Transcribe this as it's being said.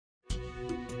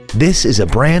This is a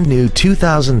brand new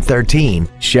 2013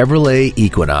 Chevrolet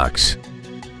Equinox.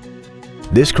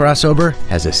 This crossover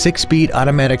has a 6-speed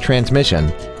automatic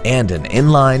transmission and an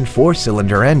inline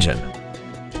 4-cylinder engine.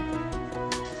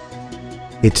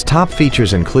 Its top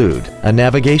features include a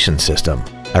navigation system,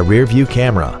 a rear-view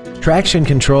camera, traction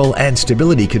control and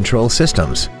stability control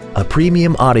systems, a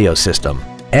premium audio system,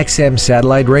 XM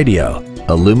satellite radio,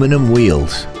 aluminum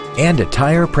wheels, and a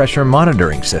tire pressure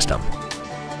monitoring system.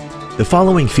 The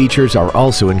following features are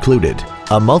also included: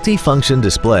 a multi-function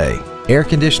display, air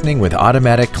conditioning with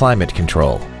automatic climate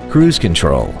control, cruise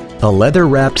control, a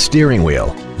leather-wrapped steering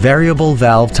wheel, variable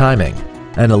valve timing,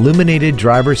 an illuminated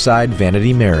driver's side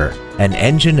vanity mirror, an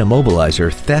engine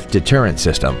immobilizer theft deterrent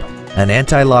system, an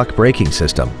anti-lock braking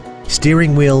system,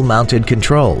 steering wheel mounted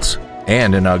controls,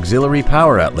 and an auxiliary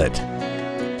power outlet.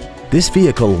 This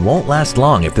vehicle won't last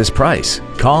long at this price.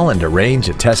 Call and arrange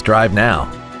a test drive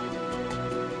now.